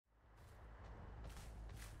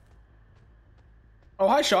Oh,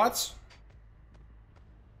 hi, Shots.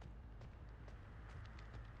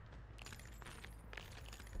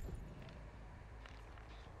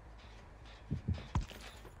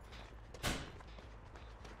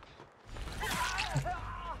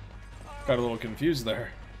 Got a little confused there.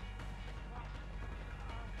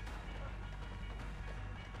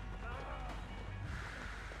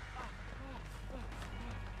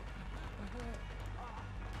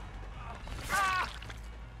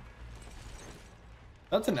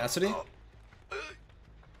 That's tenacity.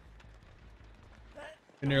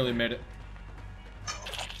 You nearly made it.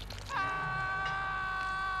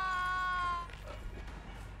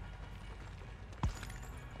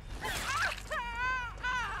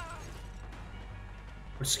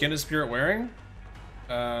 Which skin is Spirit wearing?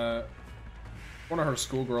 One of her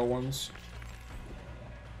schoolgirl ones.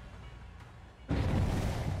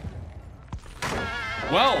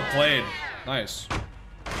 Well played. Nice.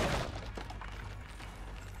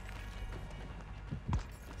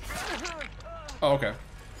 Oh, okay.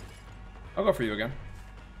 I'll go for you again.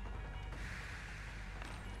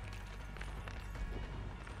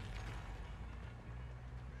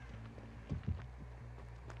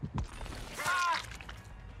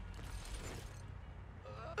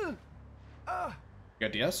 You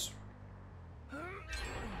got DS?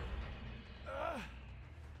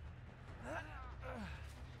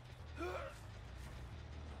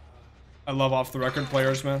 I love off the record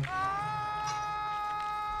players, man.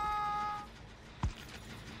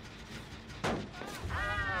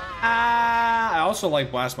 I also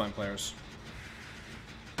like Blastmine players.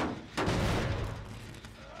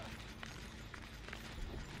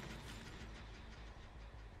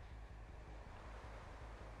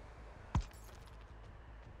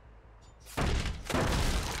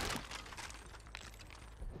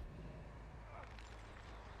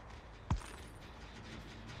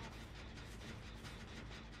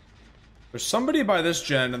 There's somebody by this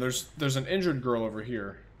gen, and there's an injured girl over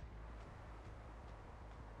here.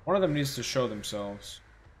 One of them needs to show themselves.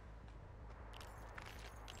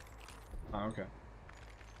 Oh, okay.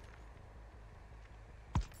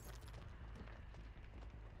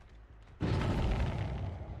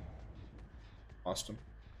 Lost him.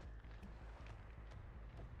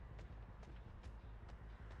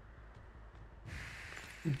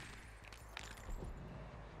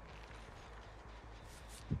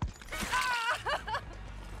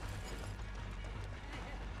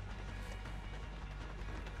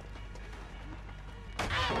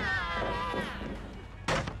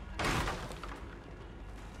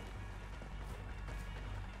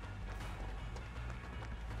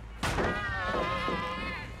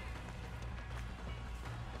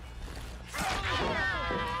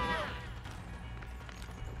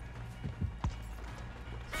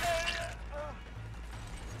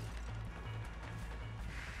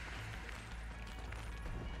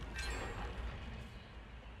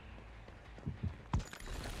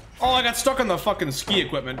 Oh, I got stuck on the fucking ski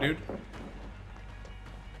equipment, dude.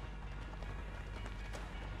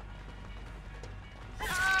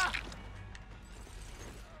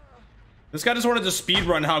 This guy just wanted to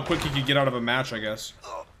speedrun how quick he could get out of a match, I guess.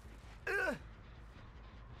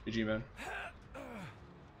 GG, man.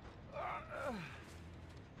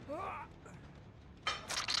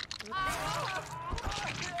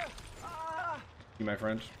 You, my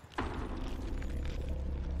friend.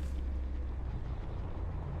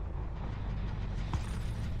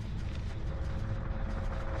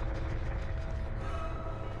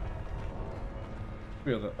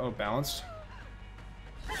 Oh, balanced.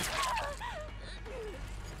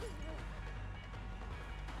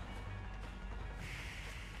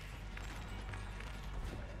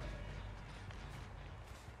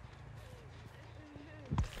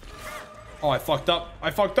 Oh, I fucked up. I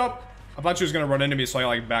fucked up. I thought she was gonna run into me, so I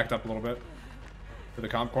like backed up a little bit. To the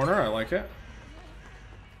comp corner, I like it.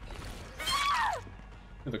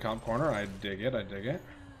 To the comp corner, I dig it, I dig it.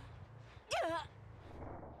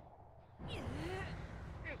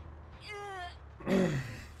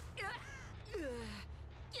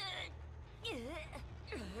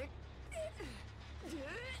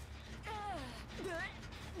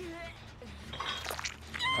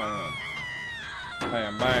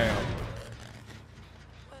 Bam, bam.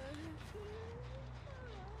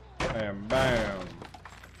 Bam, bam.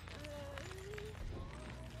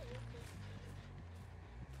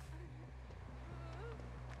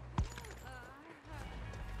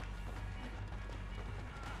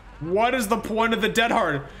 What is the point of the dead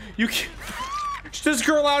hard? You can't... This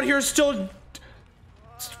girl out here still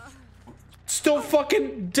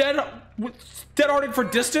fucking dead harding for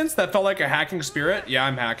distance? That felt like a hacking spirit. Yeah,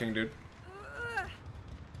 I'm hacking, dude.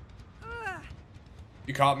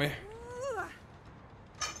 You caught me.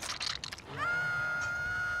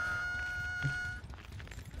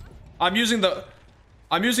 I'm using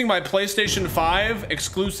my PlayStation 5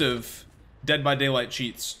 exclusive Dead by Daylight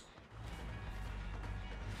cheats.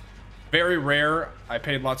 Very rare. I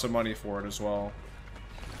paid lots of money for it as well.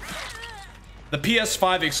 The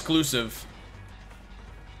PS5 exclusive.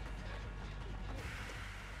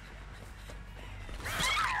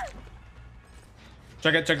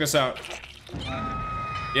 Check this out.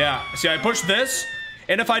 Yeah, see, I push this,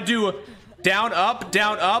 and if I do down, up,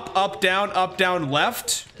 up, down,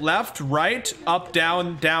 left, right, up,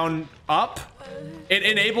 down, up, it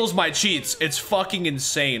enables my cheats. It's fucking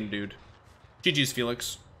insane, dude. GG's,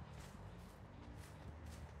 Felix.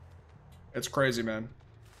 It's crazy, man.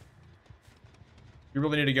 You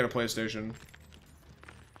really need to get a PlayStation.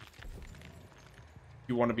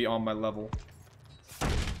 You want to be on my level.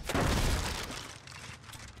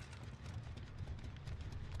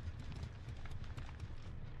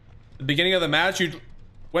 The beginning of the match, you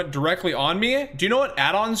went directly on me. Do you know what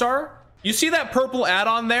add-ons are? You see that purple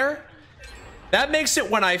add-on there? That makes it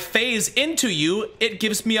when I phase into you, it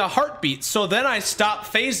gives me a heartbeat. So then I stop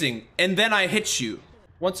phasing and then I hit you.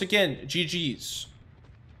 Once again, GG's.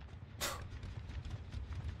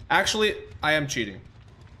 Actually, I am cheating.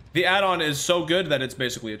 The add-on is so good that it's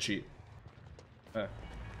basically a cheat.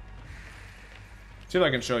 See if I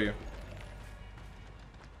can show you.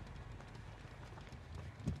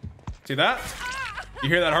 See that? You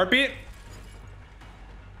hear that heartbeat?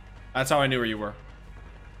 That's how I knew where you were.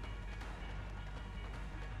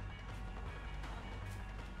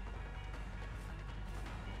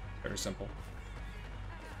 Very simple.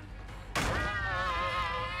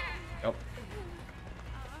 Yep.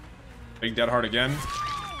 Big dead hard again.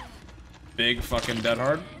 Big fucking dead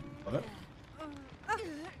hard. Love it.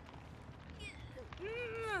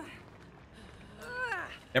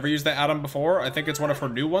 Never used that add-on before. I think it's one of her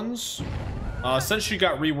new ones. Since she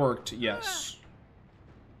got reworked, yes.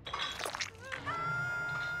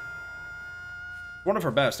 One of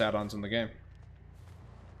her best add-ons in the game.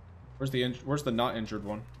 Where's the not injured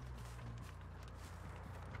one?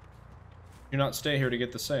 You not stay here to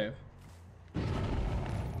get the save.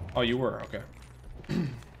 Oh, you were, okay.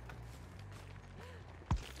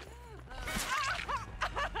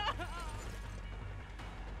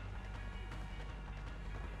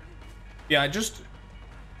 Yeah, I just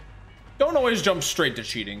don't always jump straight to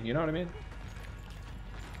cheating, you know what I mean?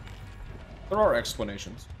 There are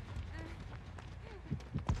explanations.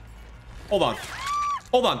 Hold on.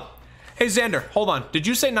 Hold on. Hey, Xander, hold on. Did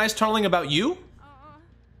you say nice tunneling about you?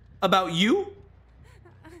 About you?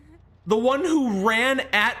 The one who ran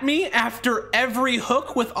at me after every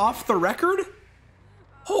hook with off the record?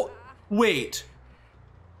 Oh, wait.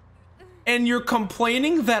 And you're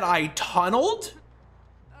complaining that I tunneled?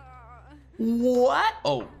 What?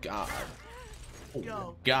 Oh, God.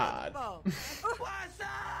 Oh, God.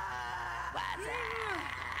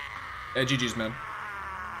 Hey, GG's, man.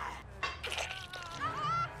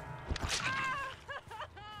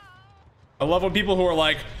 I love when people who are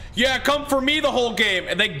like, yeah, come for me the whole game.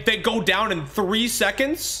 And they go down in 3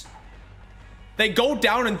 seconds. They go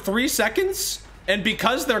down in 3 seconds. And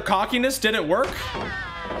because their cockiness didn't work,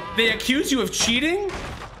 they accuse you of cheating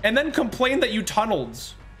and then complain that you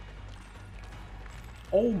tunneled.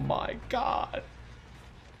 Oh my God.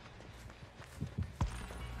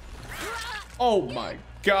 Oh my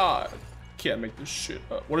God. Can't make this shit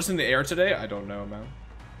up. What is in the air today? I don't know, man.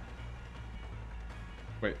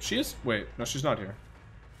 Wait, she is? Wait, no, she's not here.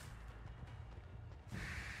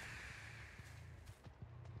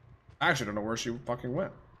 I actually don't know where she fucking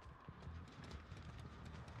went.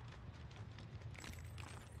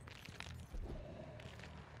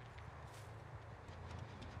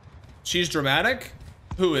 She's dramatic?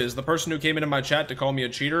 Who is? The person who came into my chat to call me a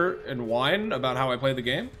cheater and whine about how I play the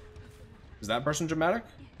game? Is that person dramatic?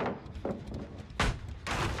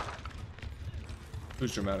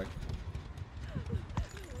 Who's dramatic?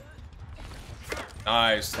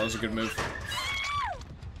 Nice, that was a good move.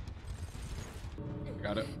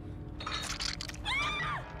 Got it.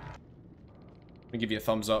 Let me give you a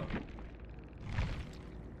thumbs up.